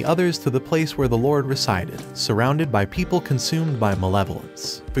Sorey and the others to the place where the Lord resided, surrounded by people consumed by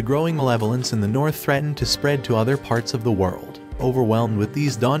malevolence. The growing malevolence in the north threatened to spread to other parts of the world. Overwhelmed with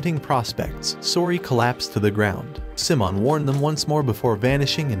these daunting prospects, Sorey collapsed to the ground. Simon warned them once more before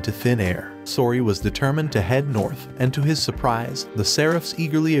vanishing into thin air. Sorey was determined to head north, and to his surprise, the Seraphs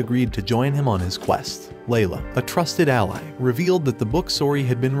eagerly agreed to join him on his quest. Layla, a trusted ally, revealed that the book Sorey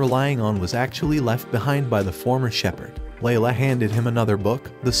had been relying on was actually left behind by the former shepherd. Layla handed him another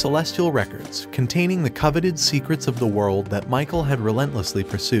book, The Celestial Records, containing the coveted secrets of the world that Michael had relentlessly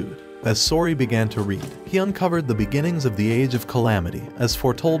pursued. As Sorey began to read, he uncovered the beginnings of the Age of Calamity, as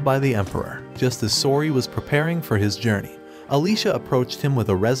foretold by the Emperor. Just as Sorey was preparing for his journey, Alicia approached him with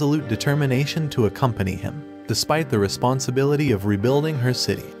a resolute determination to accompany him. Despite the responsibility of rebuilding her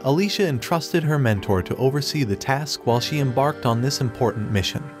city, Alicia entrusted her mentor to oversee the task while she embarked on this important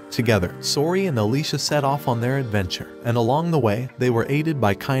mission. Together, Sorey and Alicia set off on their adventure, and along the way, they were aided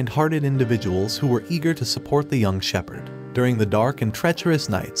by kind-hearted individuals who were eager to support the young shepherd. During the dark and treacherous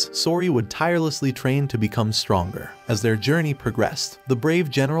nights, Sorey would tirelessly train to become stronger. As their journey progressed, the brave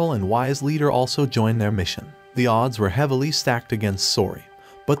general and wise leader also joined their mission. The odds were heavily stacked against Sorey,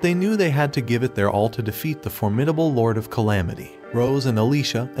 but they knew they had to give it their all to defeat the formidable Lord of Calamity. Rose and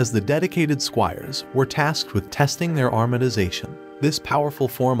Alicia, as the dedicated squires, were tasked with testing their armatization. This powerful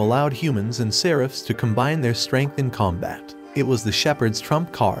form allowed humans and seraphs to combine their strength in combat. It was the shepherd's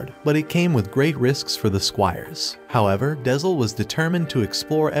trump card, but it came with great risks for the squires. However, Dezel was determined to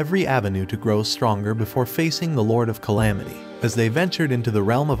explore every avenue to grow stronger before facing the Lord of Calamity. As they ventured into the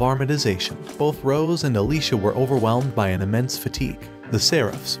realm of armatization, both Rose and Alicia were overwhelmed by an immense fatigue. The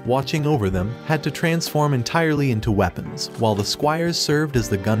seraphs, watching over them, had to transform entirely into weapons, while the squires served as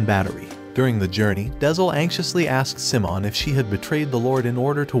the gun battery. During the journey, Dezel anxiously asked Simon if she had betrayed the Lord in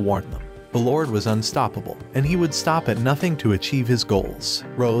order to warn them. The Lord was unstoppable, and he would stop at nothing to achieve his goals.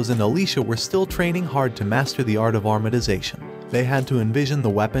 Rose and Alicia were still training hard to master the art of armatization. They had to envision the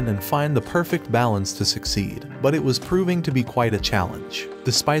weapon and find the perfect balance to succeed, but it was proving to be quite a challenge.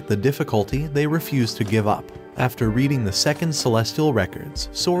 Despite the difficulty, they refused to give up. After reading the second celestial records,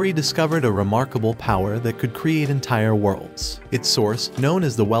 Sorey discovered a remarkable power that could create entire worlds. Its source, known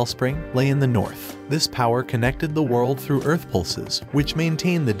as the Wellspring, lay in the north. This power connected the world through earth pulses, which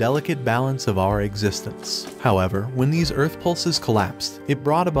maintained the delicate balance of our existence. However, when these earth pulses collapsed, it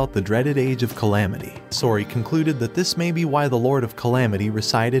brought about the dreaded Age of Calamity. Sorey concluded that this may be why the Lord of Calamity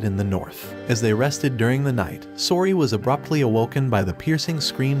resided in the north. As they rested during the night, Sorey was abruptly awoken by the piercing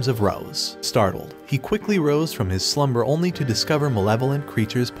screams of Rose. Startled, he quickly rose from his slumber only to discover malevolent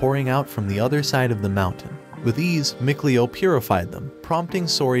creatures pouring out from the other side of the mountain. With ease, Mikleo purified them, prompting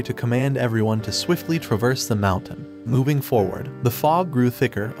Sorey to command everyone to swiftly traverse the mountain. Moving forward, the fog grew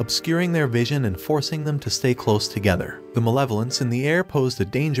thicker, obscuring their vision and forcing them to stay close together. The malevolence in the air posed a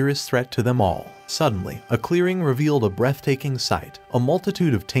dangerous threat to them all. Suddenly, a clearing revealed a breathtaking sight, a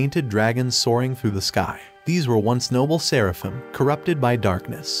multitude of tainted dragons soaring through the sky. These were once noble seraphim, corrupted by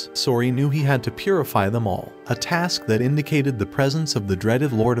darkness. Sorey knew he had to purify them all, a task that indicated the presence of the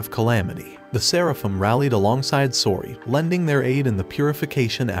dreaded Lord of Calamity. The seraphim rallied alongside Sorey, lending their aid in the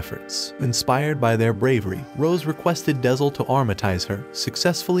purification efforts. Inspired by their bravery, Rose requested Dezel to armatize her,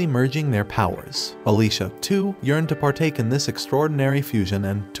 successfully merging their powers. Alicia, too, yearned to partake in this extraordinary fusion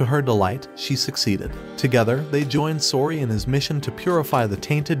and, to her delight, she succeeded. Together, they joined Sorey in his mission to purify the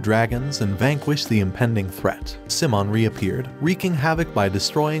tainted dragons and vanquish the impending threat. Simon reappeared, wreaking havoc by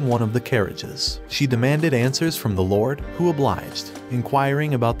destroying one of the carriages. She demanded answers from the Lord, who obliged.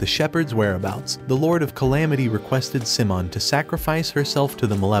 Inquiring about the shepherd's whereabouts, the Lord of Calamity requested Simon to sacrifice herself to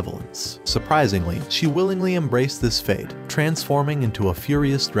the malevolence. Surprisingly, she willingly embraced this fate, transforming into a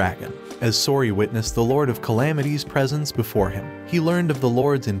furious dragon. As Sorey witnessed the Lord of Calamity's presence before him, he learned of the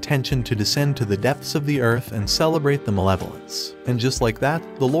Lord's intention to descend to the depths of the earth and celebrate the malevolence. And just like that,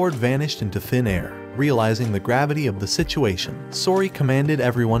 the Lord vanished into thin air. Realizing the gravity of the situation, Sorey commanded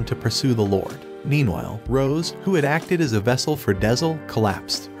everyone to pursue the Lord. Meanwhile, Rose, who had acted as a vessel for Dezel,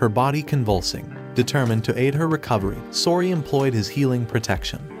 collapsed, her body convulsing. Determined to aid her recovery, Sorey employed his healing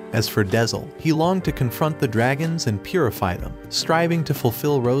protection. As for Dezel, he longed to confront the dragons and purify them, striving to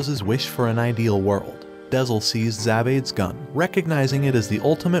fulfill Rose's wish for an ideal world. Dezel seized Zabade's gun, recognizing it as the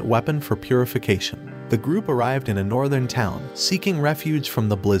ultimate weapon for purification. The group arrived in a northern town, seeking refuge from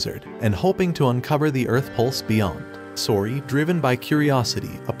the blizzard, and hoping to uncover the earth pulse beyond. Sorey, driven by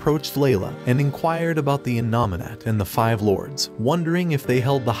curiosity, approached Layla and inquired about the Innominate and the Five Lords, wondering if they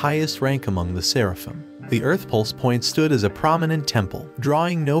held the highest rank among the seraphim. The Earth Pulse Point stood as a prominent temple,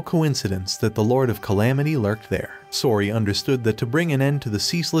 drawing no coincidence that the Lord of Calamity lurked there. Sorey understood that to bring an end to the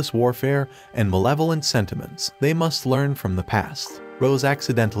ceaseless warfare and malevolent sentiments, they must learn from the past. Rose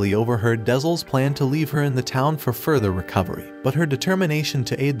accidentally overheard Dezel's plan to leave her in the town for further recovery, but her determination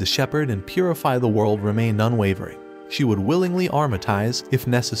to aid the shepherd and purify the world remained unwavering. She would willingly armatize if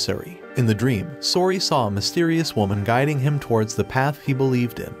necessary. In the dream, Sorey saw a mysterious woman guiding him towards the path he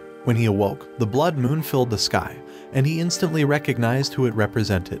believed in. When he awoke, the blood moon filled the sky, and he instantly recognized who it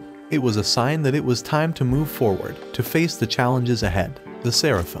represented. It was a sign that it was time to move forward, to face the challenges ahead. The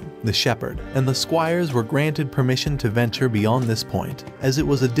seraphim, the shepherd, and the squires were granted permission to venture beyond this point, as it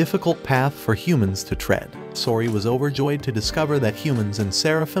was a difficult path for humans to tread. Sorey was overjoyed to discover that humans and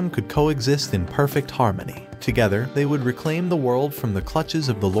seraphim could coexist in perfect harmony. Together, they would reclaim the world from the clutches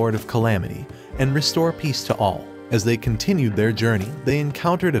of the Lord of Calamity and restore peace to all. As they continued their journey, they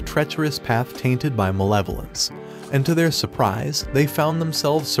encountered a treacherous path tainted by malevolence, and to their surprise, they found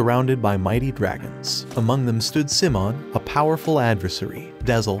themselves surrounded by mighty dragons. Among them stood Simon, a powerful adversary.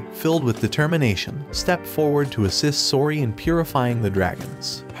 Dezel, filled with determination, stepped forward to assist Sorey in purifying the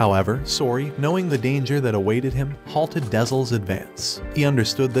dragons. However, Sorey, knowing the danger that awaited him, halted Dezel's advance. He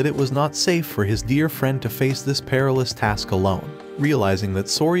understood that it was not safe for his dear friend to face this perilous task alone. Realizing that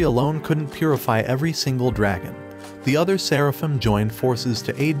Sorey alone couldn't purify every single dragon, the other seraphim joined forces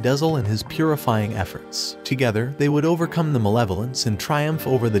to aid Dezel in his purifying efforts. Together, they would overcome the malevolence and triumph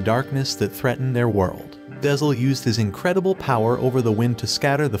over the darkness that threatened their world. Dezel used his incredible power over the wind to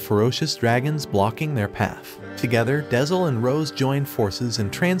scatter the ferocious dragons blocking their path. Together, Dezel and Rose joined forces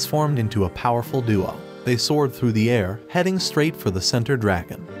and transformed into a powerful duo. They soared through the air, heading straight for the center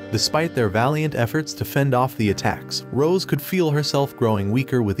dragon. Despite their valiant efforts to fend off the attacks, Rose could feel herself growing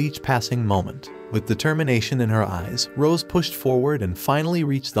weaker with each passing moment. With determination in her eyes, Rose pushed forward and finally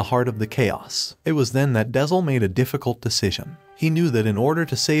reached the heart of the chaos. It was then that Dezel made a difficult decision. He knew that in order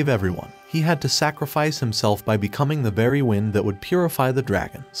to save everyone, he had to sacrifice himself by becoming the very wind that would purify the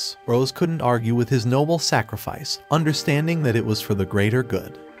dragons. Rose couldn't argue with his noble sacrifice, understanding that it was for the greater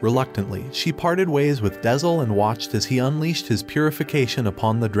good. Reluctantly, she parted ways with Dezel and watched as he unleashed his purification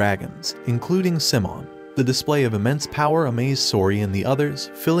upon the dragons, including Simon. The display of immense power amazed Sorey and the others,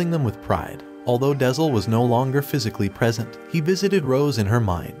 filling them with pride. Although Dezel was no longer physically present, he visited Rose in her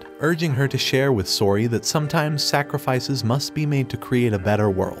mind, urging her to share with Sorey that sometimes sacrifices must be made to create a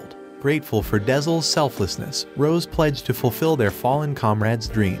better world. Grateful for Dezel's selflessness, Rose pledged to fulfill their fallen comrade's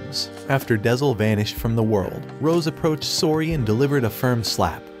dreams. After Dezel vanished from the world, Rose approached Sorey and delivered a firm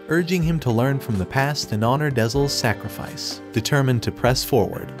slap, urging him to learn from the past and honor Dezel's sacrifice. Determined to press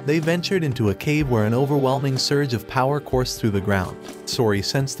forward, they ventured into a cave where an overwhelming surge of power coursed through the ground. Sorey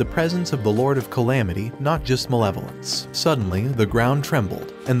sensed the presence of the Lord of Calamity, not just malevolence. Suddenly, the ground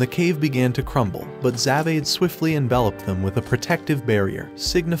trembled, and the cave began to crumble, but Zavade swiftly enveloped them with a protective barrier,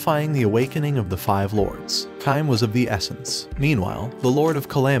 signifying the awakening of the Five Lords. Time was of the essence. Meanwhile, the Lord of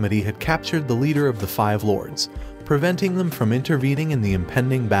Calamity had captured the leader of the Five Lords, preventing them from intervening in the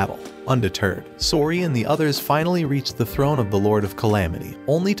impending battle. Undeterred, Sorey and the others finally reached the throne of the Lord of Calamity,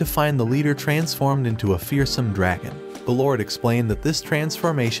 only to find the leader transformed into a fearsome dragon. The Lord explained that this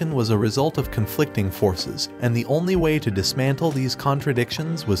transformation was a result of conflicting forces, and the only way to dismantle these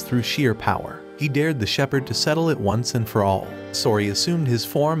contradictions was through sheer power. He dared the shepherd to settle it once and for all. Sorey assumed his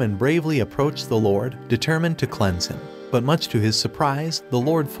form and bravely approached the Lord, determined to cleanse him. But much to his surprise, the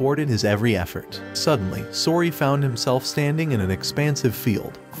Lord thwarted his every effort. Suddenly, Sorey found himself standing in an expansive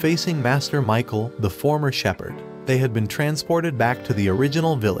field, facing Master Michael, the former shepherd. They had been transported back to the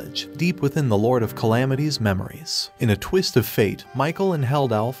original village, deep within the Lord of Calamity's memories. In a twist of fate, Michael and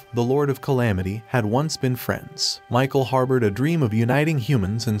Heldalf, the Lord of Calamity, had once been friends. Michael harbored a dream of uniting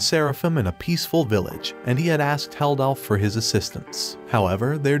humans and seraphim in a peaceful village, and he had asked Heldalf for his assistance.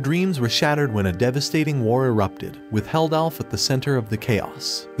 However, their dreams were shattered when a devastating war erupted, with Heldalf at the center of the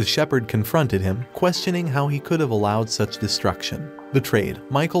chaos. The shepherd confronted him, questioning how he could have allowed such destruction. Betrayed,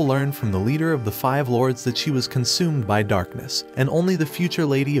 Michael learned from the leader of the Five Lords that she was consumed by darkness, and only the future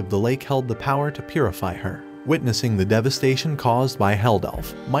Lady of the Lake held the power to purify her. Witnessing the devastation caused by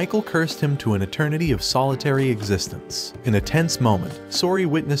Heldalf, Michael cursed him to an eternity of solitary existence. In a tense moment, Sorey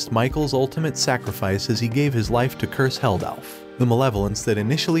witnessed Michael's ultimate sacrifice as he gave his life to curse Heldalf. The malevolence that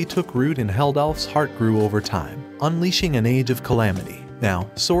initially took root in Heldalf's heart grew over time, unleashing an age of calamity. Now,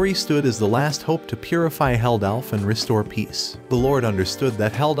 Sorey stood as the last hope to purify Heldalf and restore peace. The Lord understood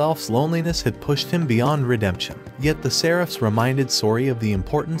that Heldalf's loneliness had pushed him beyond redemption, yet the Seraphs reminded Sorey of the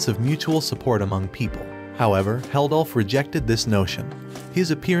importance of mutual support among people. However, Heldalf rejected this notion, his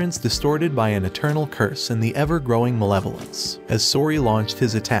appearance distorted by an eternal curse and the ever-growing malevolence. As Sorey launched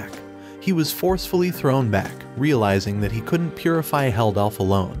his attack, he was forcefully thrown back, realizing that he couldn't purify Heldalf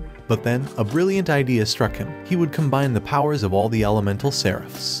alone. But then, a brilliant idea struck him. He would combine the powers of all the elemental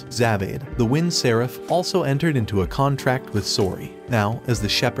seraphs. Zavade, the wind seraph, also entered into a contract with Sorey. Now, as the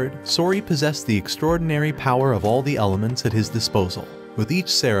shepherd, Sorey possessed the extraordinary power of all the elements at his disposal. With each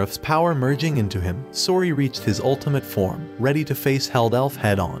seraph's power merging into him, Sorey reached his ultimate form, ready to face Heldalf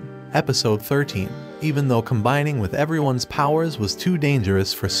head-on. Episode 13. Even though combining with everyone's powers was too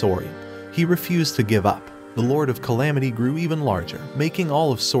dangerous for Sorey, he refused to give up. The Lord of Calamity grew even larger, making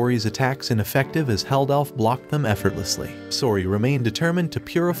all of Sorey's attacks ineffective as Heldalf blocked them effortlessly. Sorey remained determined to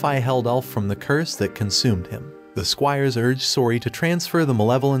purify Heldalf from the curse that consumed him. The squires urged Sorey to transfer the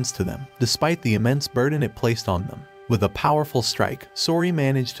malevolence to them, despite the immense burden it placed on them. With a powerful strike, Sorey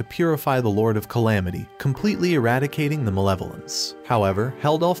managed to purify the Lord of Calamity, completely eradicating the malevolence. However,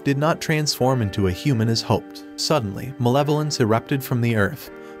 Heldalf did not transform into a human as hoped. Suddenly, malevolence erupted from the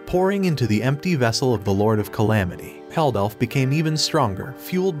earth, pouring into the empty vessel of the Lord of Calamity. Heldalf became even stronger,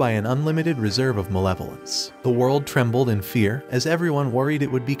 fueled by an unlimited reserve of malevolence. The world trembled in fear, as everyone worried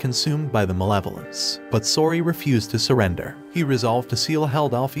it would be consumed by the malevolence. But Sorey refused to surrender. He resolved to seal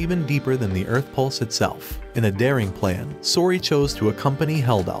Heldalf even deeper than the Earth Pulse itself. In a daring plan, Sorey chose to accompany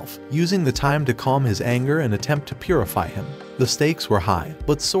Heldalf, using the time to calm his anger and attempt to purify him. The stakes were high,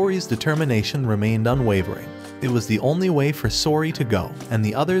 but Sorey's determination remained unwavering. It was the only way for Sorey to go, and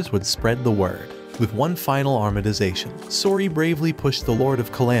the others would spread the word. With one final armatization, Sorey bravely pushed the Lord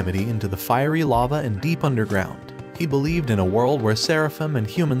of Calamity into the fiery lava and deep underground. He believed in a world where seraphim and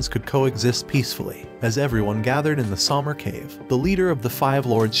humans could coexist peacefully. As everyone gathered in the Somber Cave, the leader of the Five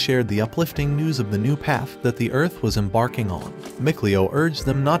Lords shared the uplifting news of the new path that the Earth was embarking on. Mikleo urged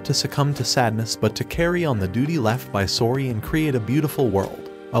them not to succumb to sadness but to carry on the duty left by Sorey and create a beautiful world.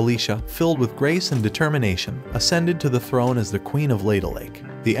 Alicia, filled with grace and determination, ascended to the throne as the Queen of Lake.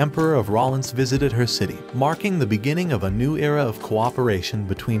 The Emperor of Rollins visited her city, marking the beginning of a new era of cooperation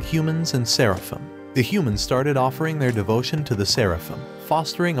between humans and seraphim. The humans started offering their devotion to the seraphim,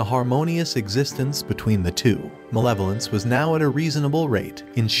 fostering a harmonious existence between the two. Malevolence was now at a reasonable rate,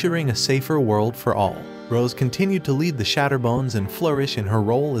 ensuring a safer world for all. Rose continued to lead the Shatterbones and flourish in her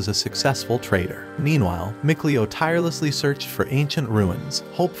role as a successful trader. Meanwhile, Mikleo tirelessly searched for ancient ruins,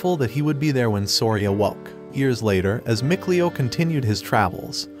 hopeful that he would be there when Sorey awoke. Years later, as Mikleo continued his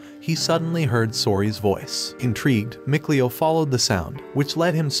travels, he suddenly heard Sorey's voice. Intrigued, Mikleo followed the sound, which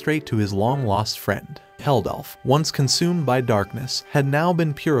led him straight to his long-lost friend. Heldalf, once consumed by darkness, had now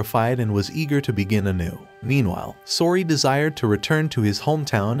been purified and was eager to begin anew. Meanwhile, Sorey desired to return to his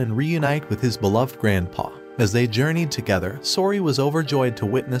hometown and reunite with his beloved grandpa. As they journeyed together, Sorey was overjoyed to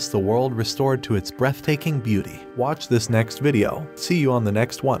witness the world restored to its breathtaking beauty. Watch this next video. See you on the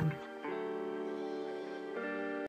next one.